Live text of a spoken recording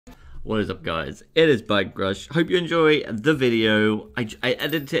What is up, guys? It is Bike-Rush. Hope you enjoy the video. I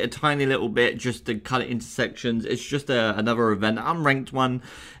edited it a tiny little bit just to cut it into sections. It's just another event, unranked one.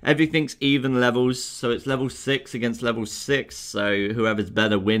 Everything's even levels, so it's level 6 against level 6. So whoever's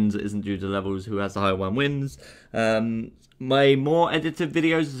better wins. It isn't due to levels. Who has the higher one wins. My more edited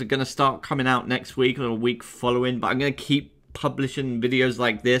videos are going to start coming out next week or a week following, but I'm going to keep publishing videos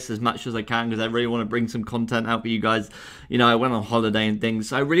like this as much as I can because I really want to bring some content out for you guys. You know, I went on holiday and things,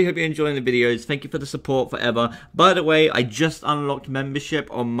 so I really hope you're enjoying the videos. Thank you for the support forever. By the way, I just unlocked membership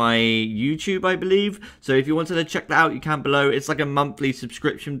on my YouTube, I believe, so if you wanted to check that out, you can below. It's like a monthly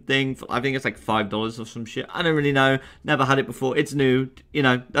subscription thing for, I think it's like $5 or some shit. I don't really know, never had it before, it's new, you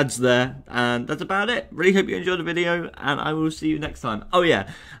know, that's there, and that's about it. Really hope you enjoyed the video, and I will see you next time. Oh yeah,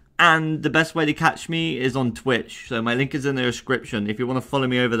 and the best way to catch me is on Twitch. So my link is in the description. If you want to follow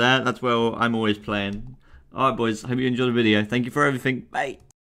me over there, that's where I'm always playing. Alright boys, hope you enjoyed the video. Thank you for everything. Bye.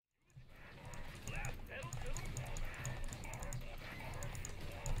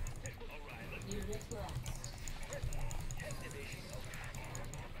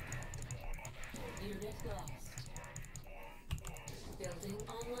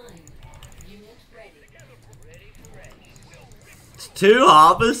 Two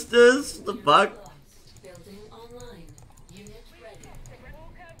harvesters? The fuck? Building online. Unit ready.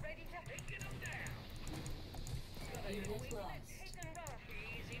 Walker ready to take them down. Unit lost.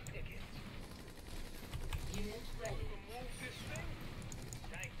 Easy pickings. Unit ready.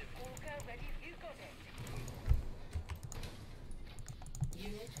 Walker ready. You got it.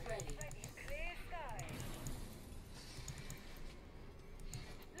 Unit ready. Clear sky.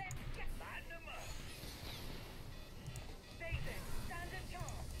 Let's get that number.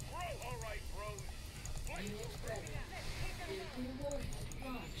 Unit ready. Nuclear warhead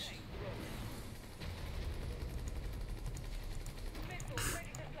launched.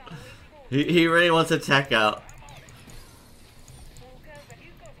 He really wants to tech out.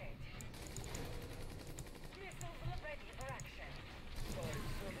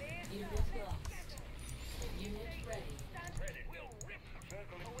 Unit lost. Unit ready.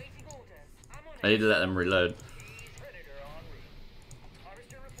 I need to let them reload.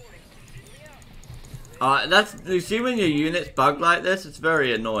 That's, you see when your units bug like this, it's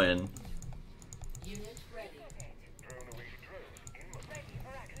very annoying. Unit ready.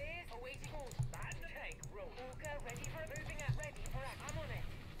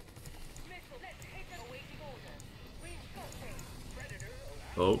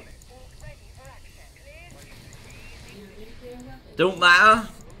 Oh. Don't matter.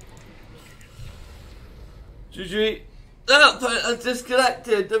 GG. Oh, I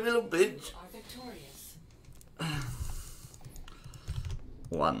disconnected, the little bitch. Are victorious.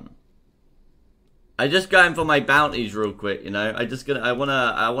 One. I just going for my bounties real quick, you know. I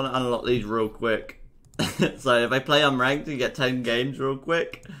wanna unlock these real quick. So if I play unranked and get 10 games real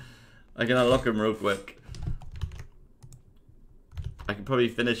quick, I can unlock them real quick. I can probably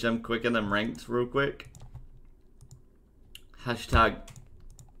finish them quicker than ranked real quick. Hashtag.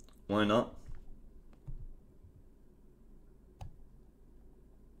 Why not?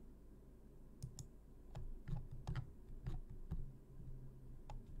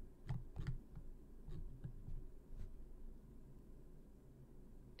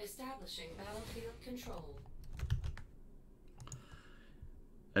 Establishing battlefield control.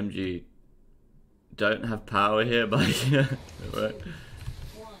 MG. Don't have power here, but right. 1.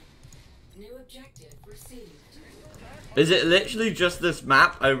 New objective received. Is it literally just this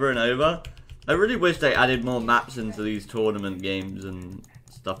map over and over? I really wish they added more maps into these tournament games and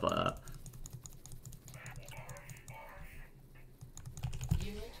stuff like that.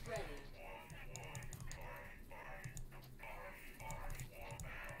 Unit ready.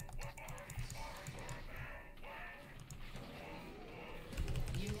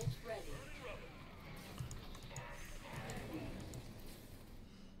 Unit ready.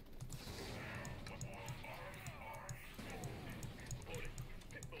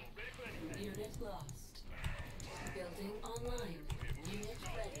 Unit lost. Building online. Unit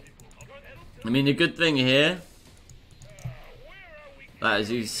ready. I mean, the good thing here, that is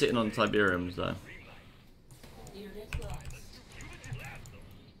he's sitting on Tiberiums though. Unit lost.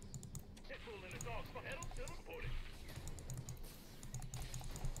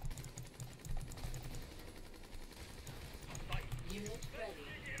 Unit ready.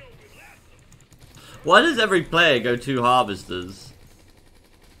 Why does every player go 2 harvesters?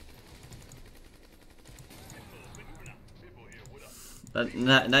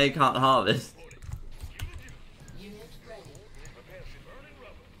 Now you can't harvest. Unit ready.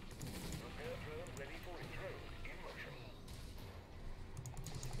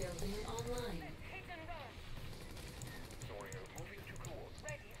 Building Building online. Hit and run. Soaring out, moving to course.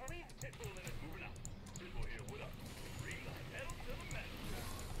 Ready for it. Pitbull in it, moving up. Pitbull here, what up? Green light, pedal to the metal.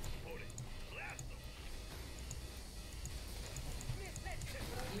 Hold it. Blast them. Miss that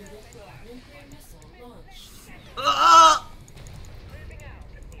Pitbull. Unit lost. Nuclear missile launched. Ah! Moving out.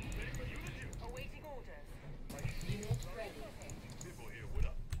 Pitbull ready for you to do. Awaiting orders. Unit ready. Pitbull here, what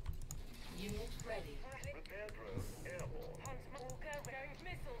up? Unit ready. Repair drone, airborne. Huntsman Walker, going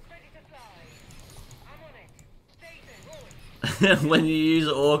missiles ready to fly. I'm on it. Jason, rolling. When you use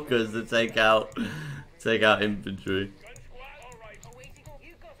orcas to take out infantry. Gun squad, all right. Awaiting orders.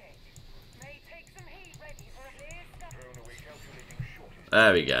 You got it. May take some heat. Ready for a clear sky. Drone away, calculating shortest.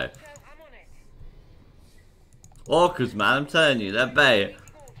 There we go. Go, I'm on it. Orcas, man, I'm telling you, they're bait.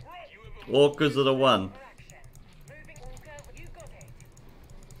 Orcas are the one. For action. Moving Walker, you got it.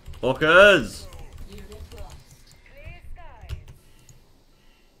 Orcas! Unit lost. Clear skies.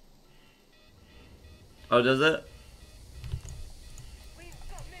 Oh, does it? We've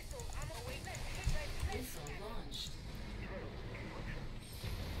got missiles. I'm away. Let's hit ready. Missile launched.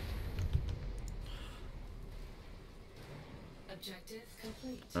 Objective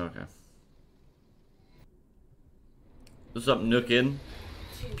complete. Okay. What's up, Nookin?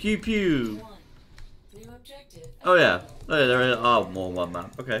 2, Pew pew! 1. New objective. Oh yeah. Oh yeah, there are more on one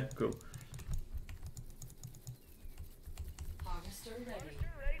map. Okay, cool. Harvester ready.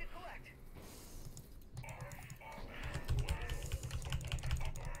 Ready to collect.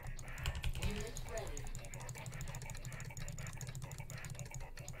 Unit ready.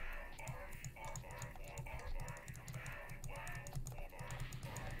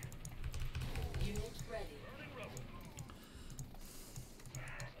 Unit ready.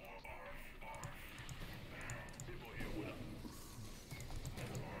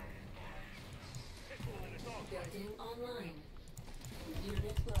 Building online.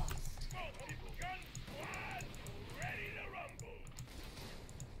 Unit lost. Gun squad, ready to rumble.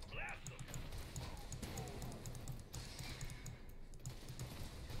 Blast them.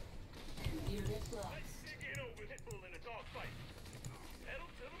 Unit lost. Dig over Pitbull in a dog fight. Pedal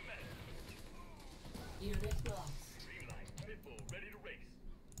to the metal. Unit lost. Green light, Pitbull ready to race.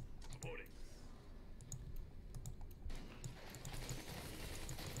 Reporting.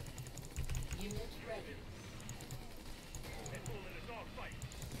 Unit ready. Pitbull in a dog fight.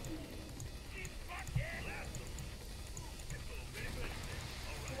 Keep back, yeah. Blast them. Pitbull ready for anything.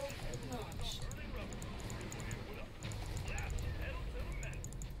 All right. Rocket launch. Early rumble. Pitbull here, what up? Blast them. Pedal to the metal.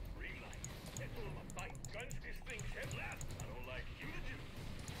 Green light. Pitbull in my fight. Guns, this thing's head blast. I don't like you to do.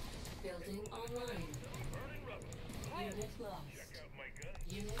 Building online. Burning rubber. Unit lost. Check out my gun.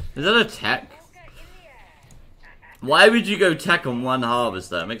 Unit Is that a tech? Walker in the air. Why would you go tech on one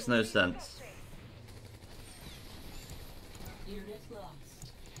harvester? It makes no sense. unit lost.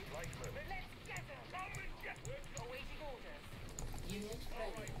 Let's get them. Come and get them. Awaiting orders. Unit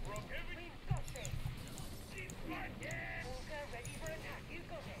ready. We've got this. Walker ready for attack. You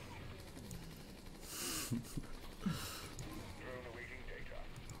got it. Drone awaiting data.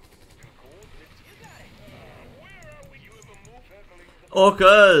 New coordinates. You got it. Where are we? You ever move? Circling the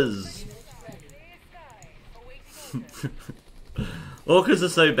Orcas! Unit ready. clear sky. Awaiting orders. Orcas are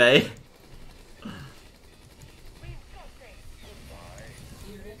so bait. We've got this.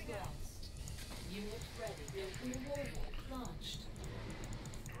 Unit lost. Unit ready. Nuclear warhead launched.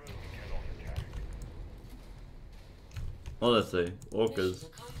 Drone cannot attack. Honestly, orcas. Mission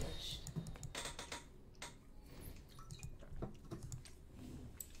accomplished.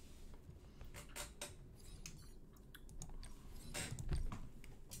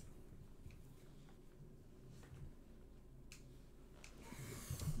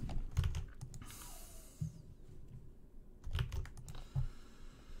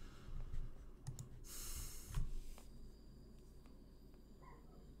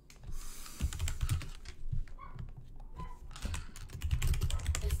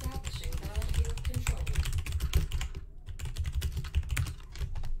 Establishing battlefield control.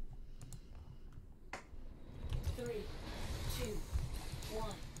 Three, two,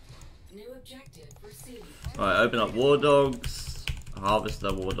 one. New objective received. Alright, open up War Dogs.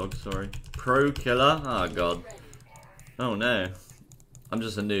 Harvester War Dogs, sorry. Pro Killer? Oh god. Ready. Oh no. I'm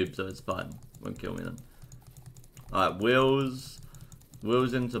just a noob, so it's fine. Won't kill me then. Alright, wheels.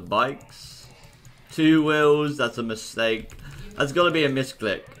 Wheels into bikes. 2 wheels, that's a mistake. That's gotta be a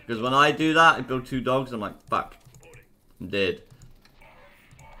misclick. Because when I do that, I build 2 dogs, I'm like, fuck. I'm dead.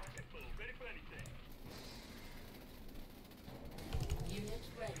 Pitbull ready for anything. Unit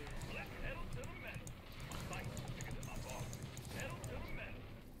ready. Left pedal to the metal. Fight. Stick it to my bar. Pedal to the metal.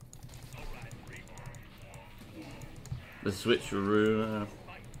 All right, reborn. The switcheroo.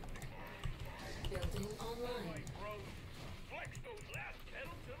 Fight.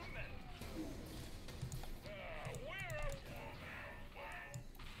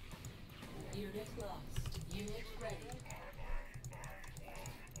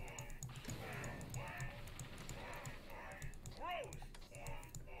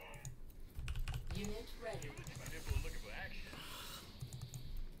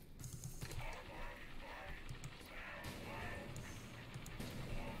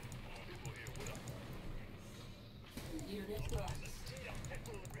 Unit lost.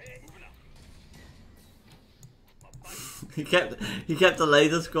 he kept the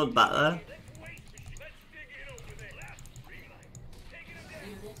laser squad back there.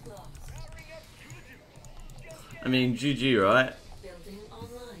 Unit lost. I mean, GG, right? Building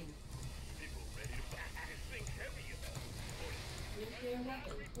online. Nuclear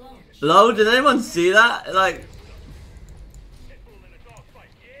weapon launched. Lol, did anyone see that? Like,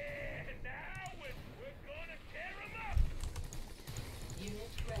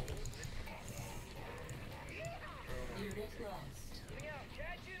 Unit ready. Unit lost.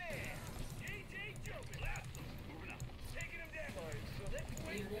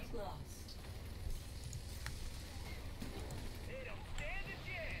 Unit lost. Unit lost.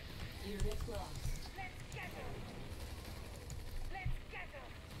 Unit lost.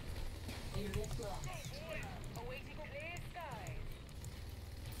 Unit lost.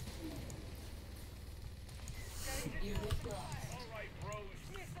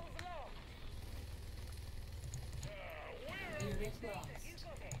 Unit lost.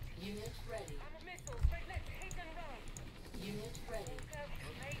 Unit ready. Unit ready.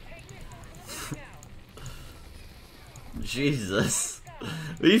 Jesus.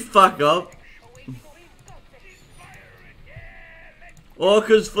 Will you fuck up?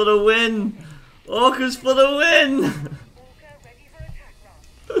 Orcas for the win! Orcas for the win!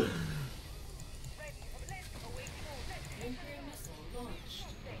 Nuclear missile launched.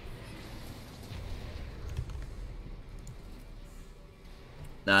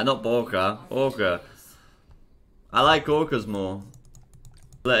 Nah, not Orca. Orca. I like orcas more.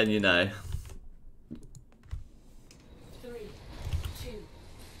 Letting you know. 3, 2,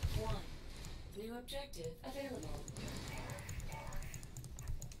 1. New objective available.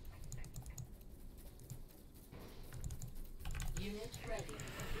 Unit ready.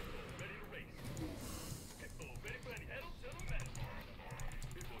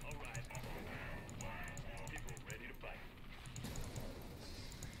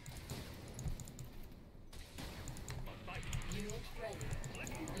 Unit ready.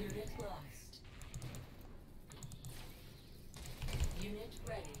 Unit lost.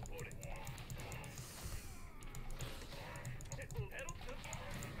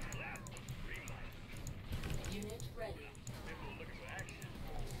 Unit ready. Unit ready.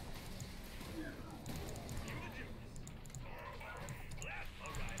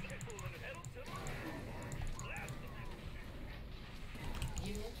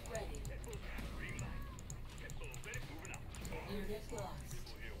 Unit ready. Unit lost.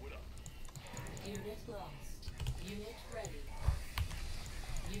 Unit lost. Unit ready.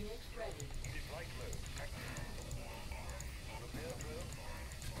 Unit ready.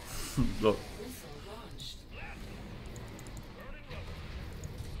 Look. Missile launched.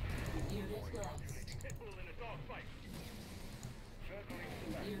 Unit lost.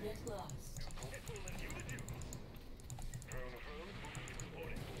 Unit lost.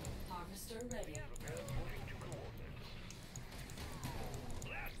 Harvester ready.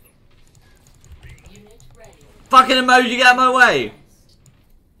 Unit ready. Fucking emoji, get out of my way!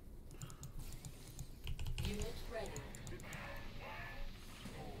 Unit ready.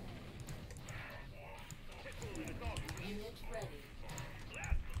 Unit ready.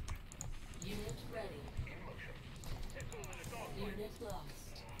 Unit ready. Unit lost.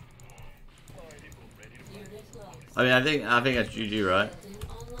 Unit lost. I mean, I think that's GG, right? Building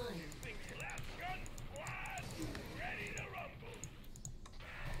online.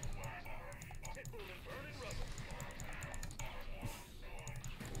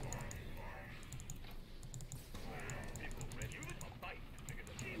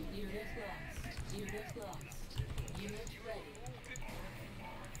 Unit lost. Unit lost. Unit ready.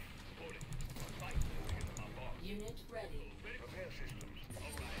 Unit ready.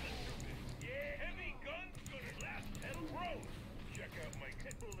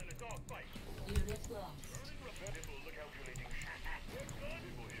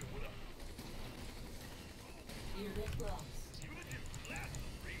 Unit lost. Unit lost.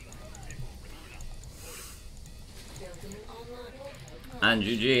 Building online. And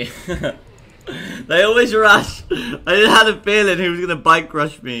GG. They always rush. I just had a feeling he was gonna bike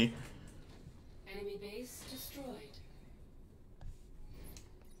rush me. Enemy base destroyed.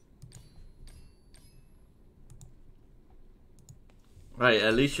 Right,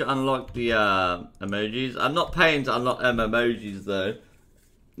 at least you unlocked the emojis. I'm not paying to unlock them emojis though.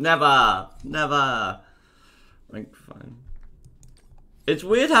 Never, never. Like, fine. It's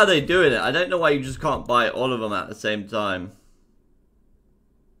weird how they're doing it. I don't know why you just can't buy all of them at the same time.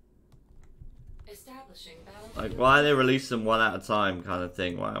 Establishing battle. Like, why are they releasing them one at a time, kind of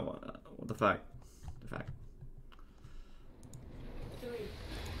thing? Why? What the fuck? The fuck?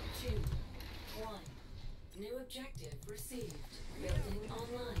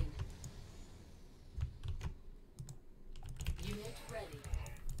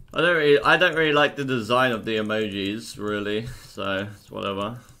 I don't really like the design of the emojis, really. So it's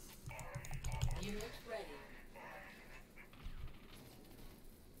whatever. Unit ready.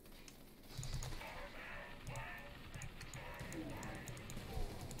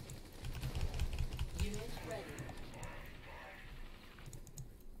 Unit ready.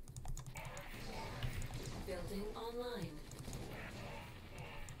 Building online.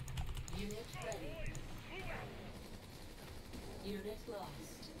 Unit ready. Unit lost.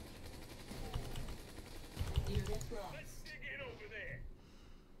 Unit lost. Dig in over there.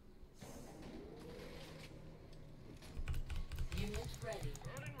 Unit ready.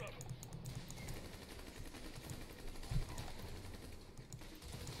 Burning rubber.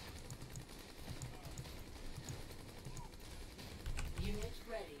 Unit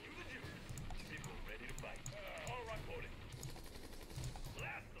ready. People ready to fight. All right, Bodie.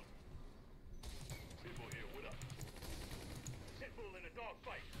 Blast them. People here with us. Pitbull in a dog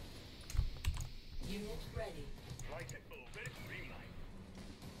fight. Unit ready. Flight Pitbull ready for green light.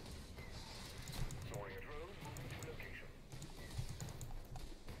 Soaring a drone, moving to location.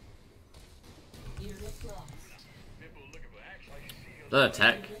 Unit lost. Pitbull looking for action. I see you. The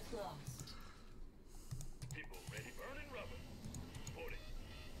attack. Unit lost. People ready, burning rubber. Bodie.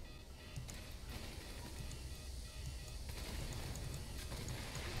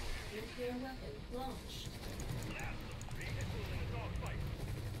 Nuclear weapon launched. Blast them. Pitbull in a dog fight.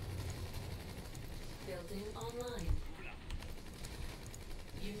 Building online.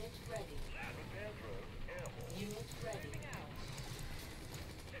 Unit ready. Blast repair drone, airborne. Unit ready.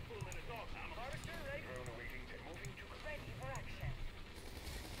 Pitbull in a dog. I'm harvester ready. Drone awaiting. Moving to Ready for action.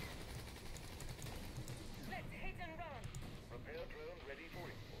 Let's hit and run. repair drone ready for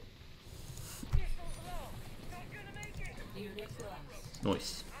import. Missiles low. Not gonna make it. Unit lost.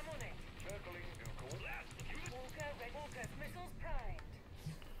 Nice. I'm on it. Circling new call. Blast them. Walker, red Walker's missiles primed.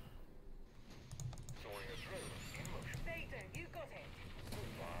 Soaring a drone in motion. Vader, you got it.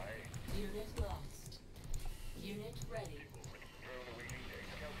 Goodbye. Unit lost. Unit ready. Drone awaiting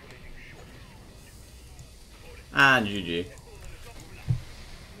data. Calculating short. And GG.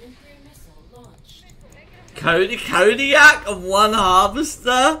 Nuclear missile launched. Kodiak of one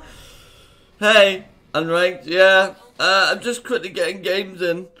harvester? Hey, unranked, yeah. I'm just quickly getting games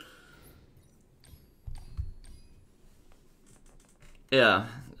in. Yeah,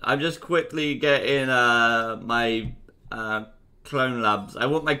 I'm just quickly getting my clone labs. I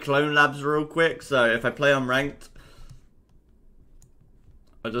want my clone labs real quick, so if I play unranked,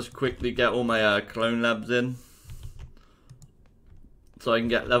 I'll just quickly get all my clone labs in. So I can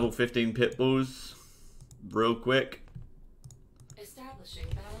get level 15 pitbulls real quick. Establishing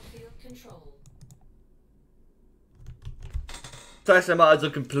battlefield control. First, I might as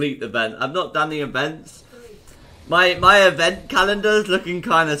well complete the event. I've not done the events. 3. My event calendar's looking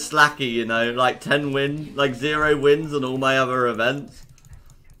kind of slacky, you know, like 10 wins, like 0 wins on all my other events.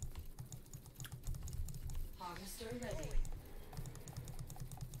 Harvester ready.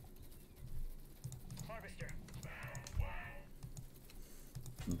 Harvester.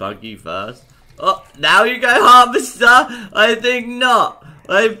 Buggy first. Oh, now you go harvester. I think not.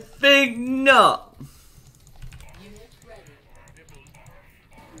 I think not. Unit ready.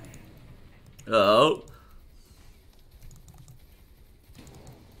 Oh.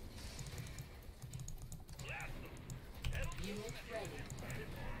 Unit ready.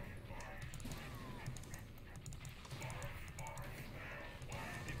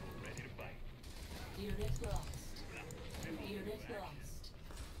 People ready to fight. Unit lost. Unit lost.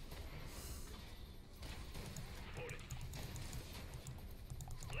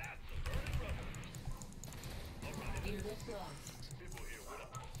 Blast them. Burning rubber. Unit lost. People here with us.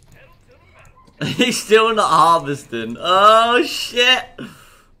 Pedal to the metal. He's still not harvesting. Oh shit.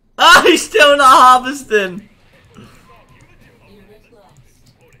 Oh, he's still not harvesting. Unit lost.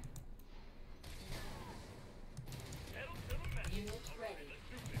 Pedal to the metal. Unit ready.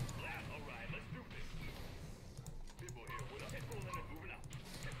 Blast. All right, let's do this. People here with us. Pitbull in it, moving out.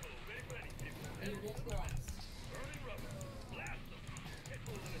 Pitbull ready for anything. Unit lost. Burning rubber. Blast them.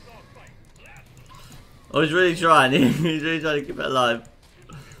 Pitbull in a dog fight. Blast them. I was really trying. He's really trying to keep it alive.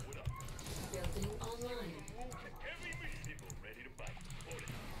 Building online. Every mission. People ready to fight. Hold it.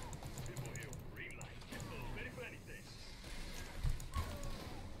 People here with green light. Pitbull ready for anything.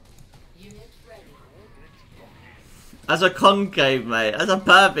 Unit ready. That's a concave, mate. That's a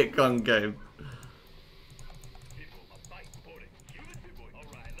perfect concave. People must fight. Hold it. Unit people. All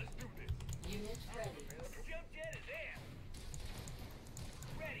right, let's do this. Unit ready. Jump jet is there.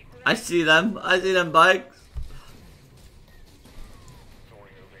 Ready for I see them. I see them bikes.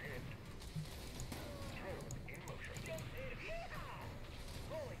 soaring overhead. Drone in motion. Jump in.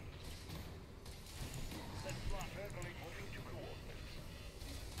 Rolling.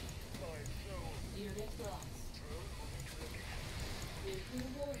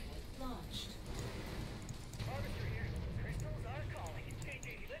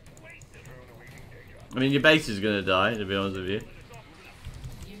 I mean, your base is gonna die, to be honest with you.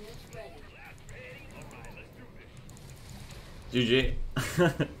 Unit GG.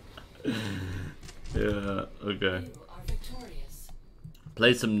 ready. Yeah, okay. You are victorious.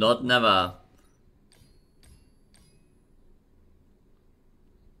 Play some Not Never.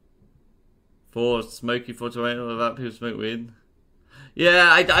 For smoky for terrain without people smoke weed. Yeah,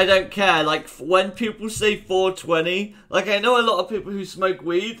 I don't care. Like, when people say 420, like, I know a lot of people who smoke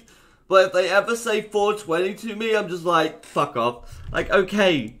weed, but if they ever say 420 to me, I'm just like, fuck off. Like,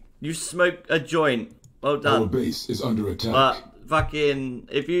 okay, you smoke a joint. Well done. Our base is under attack. But fucking,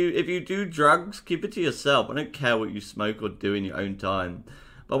 if you do drugs, keep it to yourself. I don't care what you smoke or do in your own time.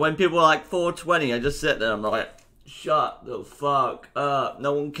 But when people are like 420, I just sit there and I'm like, shut the fuck up.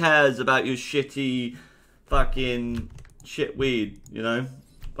 No one cares about your shitty fucking shit weed, you know?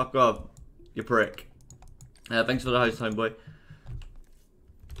 Fuck off, you prick. Thanks for the host, homeboy.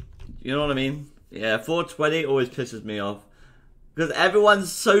 You know what I mean? Yeah, 420 always pisses me off. Because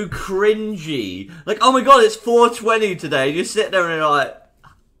everyone's so cringy. Like, oh my god, it's 420 today. You sit there and you're like,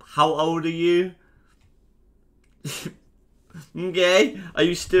 how old are you? Okay. Are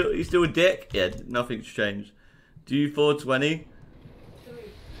you still a dick? Yeah, nothing's changed. Do you 420? 3.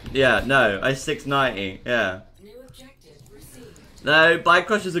 Yeah, no, I 690. Yeah. New objective received. No,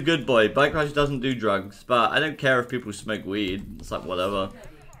 Bike-Rush is a good boy. Bike-Rush doesn't do drugs, but I don't care if people smoke weed. It's like whatever.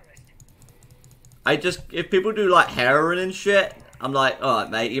 If people do like heroin and shit, I'm like, alright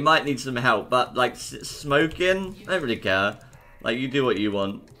mate, you might need some help, but like smoking, I don't really care. Like, you do what you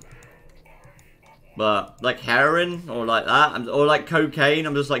want. But like heroin or like that, or like cocaine,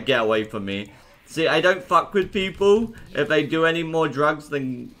 I'm just like, get away from me. See, I don't fuck with people if they do any more drugs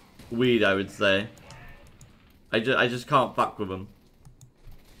than weed, I would say. I just can't fuck with them.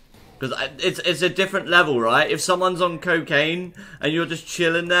 Because it's a different level, right? If someone's on cocaine and you're just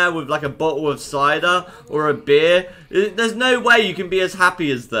chilling there with like a bottle of cider or a beer, there's no way you can be as happy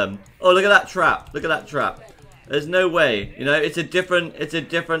as them. Oh, look at that trap. Look at that trap. There's no way. You know, it's a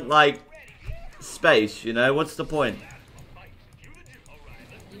different like space, you know? What's the point?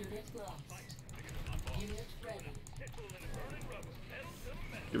 Unit lost. Unit ready.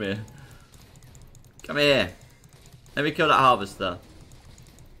 Come here. Come here. Let me kill that harvester.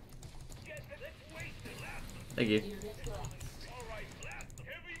 Thank you. Unit lost.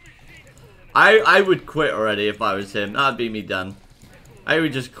 I would quit already if I was him. That'd be me done. I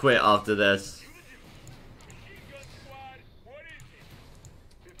would just quit after this.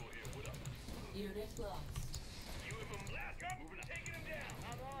 Unit lost.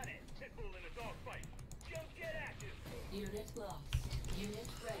 Unit lost. Unit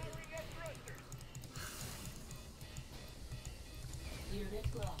ready. Unit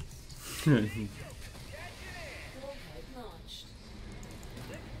lost. Warhead launched.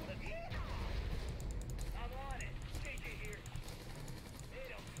 Unit ready. Unit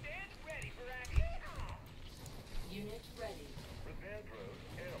ready. Unit lost. Unit lost.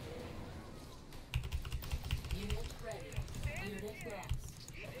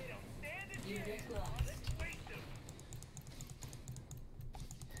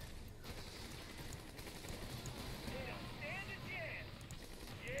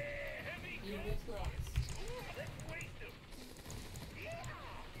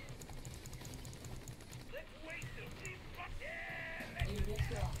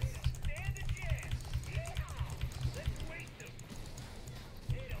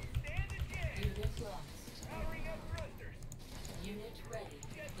 Unit lost. Unit lost. Unit lost. Unit ready.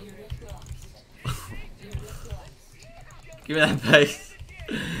 Unit lost. Unit lost. Give me that base.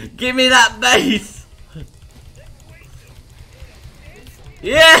 Give me that base.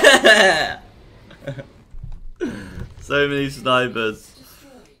 Yeah. So many snipers.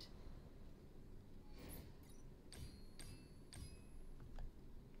 Destroyed.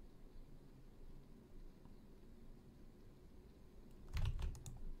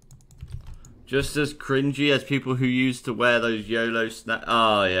 Just as cringy as people who used to wear those YOLO snap.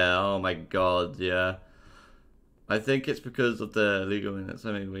 Oh yeah. Oh my god. Yeah. I think it's because of the legal minutes.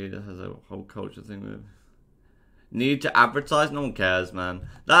 I mean, weed has a whole culture thing with. Need to advertise? No one cares, man.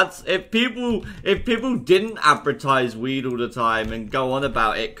 That's if people didn't advertise weed all the time and go on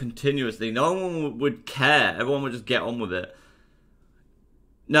about it continuously, no one would care. Everyone would just get on with it.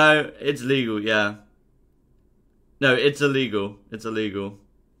 No, it's legal, yeah. No, it's illegal. It's illegal.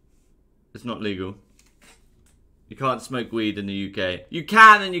 It's not legal. You can't smoke weed in the UK. You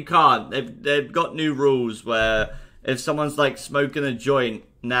can and you can't. They've got new rules where if someone's like smoking a joint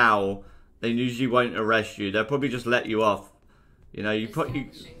now, they usually won't arrest you. They'll probably just let you off. You know,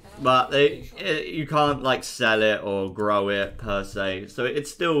 but you can't like sell it or grow it per se. So it's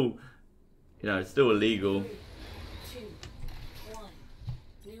still you know, it's still illegal. 3, 2, 1.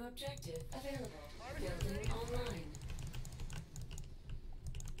 New objective available. Building online.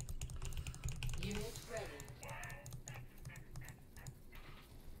 Unit ready.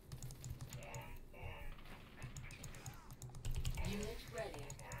 Unit ready.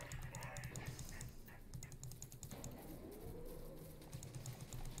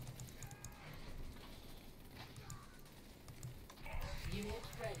 Unit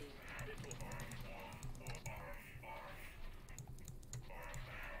ready.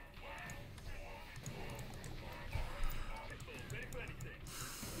 Ready for anything.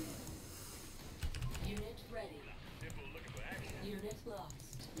 Unit ready. People looking for action. Unit lost.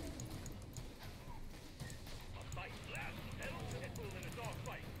 A fight. Blast them. Pitbull in a dog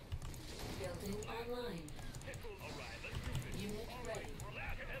fight. Building online. Pitbull. All right, let's do this. Unit ready.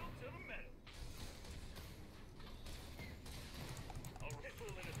 Blast pedal to the metal. All right,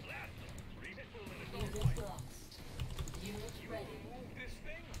 Pitbull in a blast them. Pitbull in a dog Unit fight. lost. Unit ready. Move this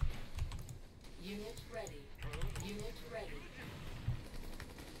thing. Unit ready. Unit ready.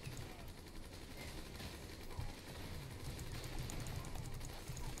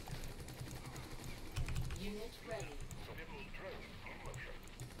 Unit ready. Pitbull drone in motion.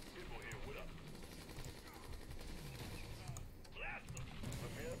 Pitbull here, what up? Blast them.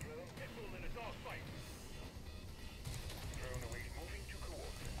 Repair drone. Pitbull in a dog fight. Drone away. Moving to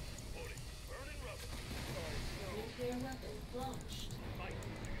coordinates. Reporting. Burning rubber. Nuclear weapon launched. Fight.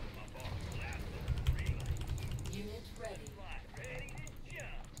 My boss. Blast them. Green light. Unit ready. Fly. Ready to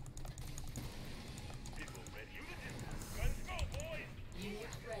jump. Pitbull ready. You to do. Guns go, boys.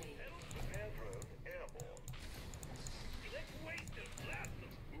 Unit ready. Repair drone airborne. Let's waste them. Blast them.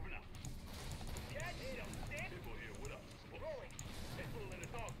 Moving up. Catch them. Pitbull here, what up? Rolling. Pitbull in a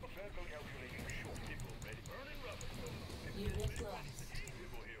dog. Circle calculating short. Pitbull ready. Burning rubber. Unit lost.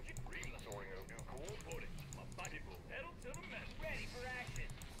 Pitbull here. Green light. Soaring over new course. Reporting. My bike. Pitbull. Pedal to the metal. Ready for action.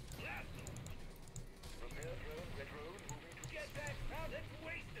 Blast them. Repair drone. Retro. Moving to get back. Now let's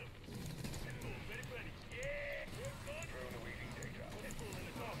waste them. Pitbull ready for any. Yeah. We're good. Drone awaiting data. Pitbull in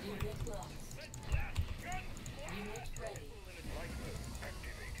a dog. Unit lost. Let's blast them. Guns. Unit ready. Flight mode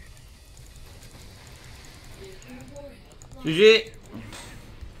activated. Nuclear warhead launched. GG.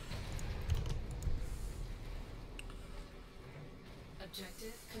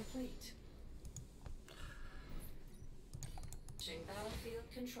 Objective complete. Changing battlefield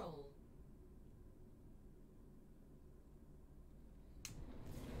control.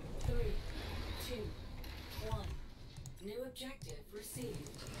 3, 2, 1. New objective received.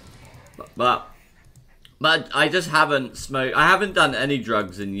 But I just haven't smoked. I haven't done any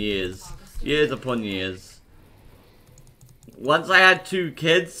drugs in years. Years upon years. Once I had 2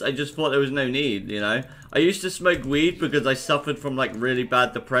 kids, I just thought there was no need, you know. I used to smoke weed because I suffered from like really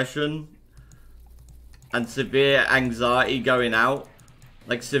bad depression and severe anxiety going out.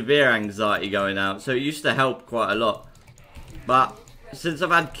 Like severe anxiety going out. So it used to help quite a lot. But since I've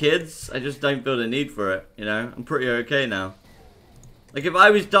had kids, I just don't feel the need for it, you know. I'm pretty okay now. Like if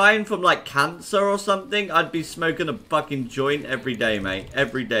I was dying from like cancer or something, I'd be smoking a fucking joint every day, mate.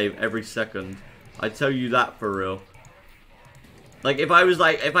 Every day, every second. I tell you that for real. Like if I was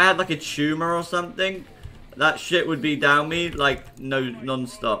like, if I had like a tumor or something, that shit would be down me like no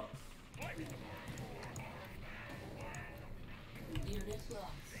non-stop. Unit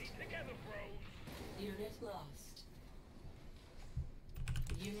lost. Unit lost.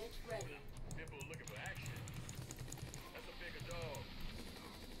 Unit ready. Pitbull looking for action. That's a bigger dog.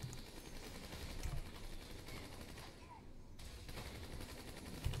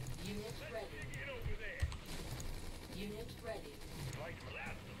 Unit ready. Get over there. Unit ready. Flight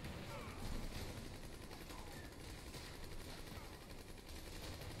blast them.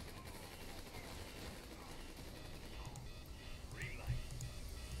 Green light.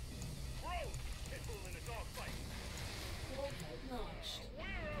 Bro! Pitbull in a dog fight. Warhead launched. Where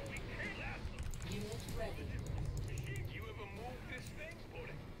are we? Can't blast them. Unit ready. You ever move this thing?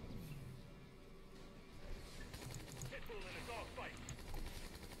 Reporting. Pitbull in a dog fight.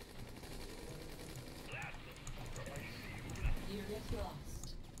 Blast them. I see you. Moving up. Unit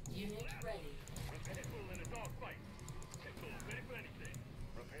lost. Unit ready. Pitbull in a dog fight. Pitbull ready for anything.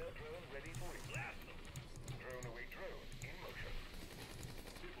 Repair drone ready for it. Blast them. Drone away drone in motion.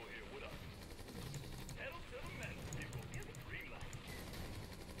 Pitbull here, what up? Pedal to the metal. Pitbull in the green light.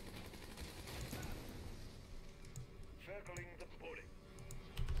 Circling the reporting.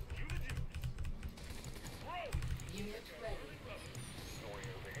 You the juice. Bro! Unit ready. Going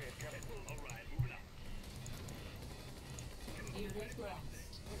overhead. Pitbull, all right, moving up. Unit lost.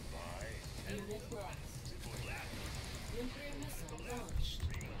 Bye. Unit lost. Pitbull blast them. Nuclear missile launched.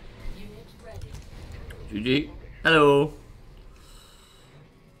 Unit ready. GG. Hello.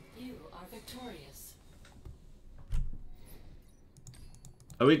 You are victorious.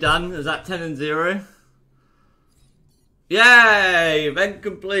 Are we done? Is that 10 and 0? Yay! Event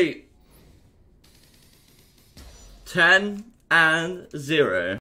complete. 10 and 0.